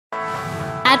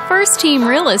At First Team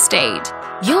Real Estate,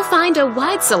 you'll find a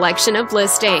wide selection of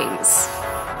listings.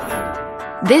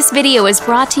 This video is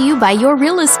brought to you by your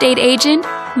real estate agent,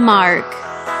 Mark.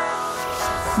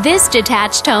 This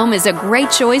detached home is a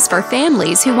great choice for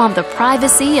families who want the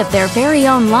privacy of their very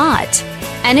own lot,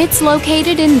 and it's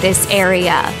located in this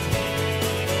area.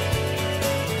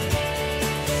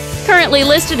 Currently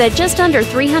listed at just under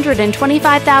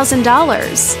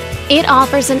 $325,000, it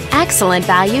offers an excellent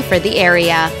value for the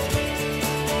area.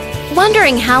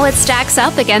 Wondering how it stacks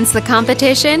up against the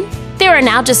competition? There are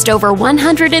now just over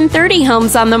 130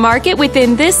 homes on the market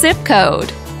within this zip code.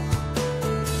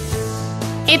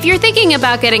 If you're thinking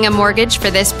about getting a mortgage for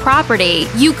this property,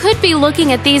 you could be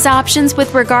looking at these options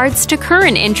with regards to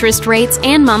current interest rates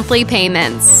and monthly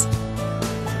payments.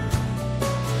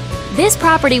 This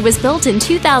property was built in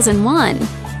 2001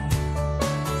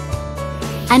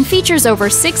 and features over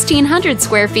 1,600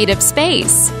 square feet of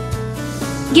space,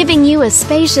 giving you a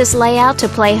spacious layout to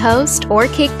play host or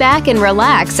kick back and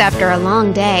relax after a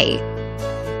long day.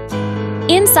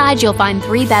 Inside, you'll find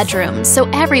 3 bedrooms, so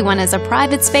everyone has a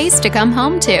private space to come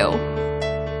home to,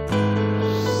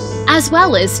 as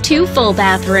well as 2 full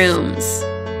bathrooms.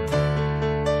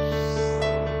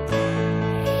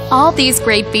 All these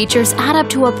great features add up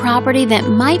to a property that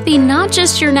might be not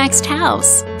just your next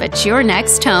house, but your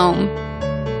next home.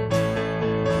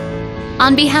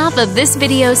 On behalf of this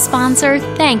video's sponsor,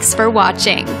 thanks for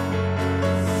watching.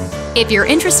 If you're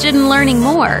interested in learning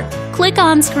more, click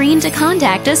on screen to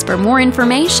contact us for more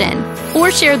information or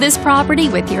share this property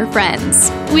with your friends.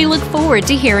 We look forward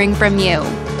to hearing from you.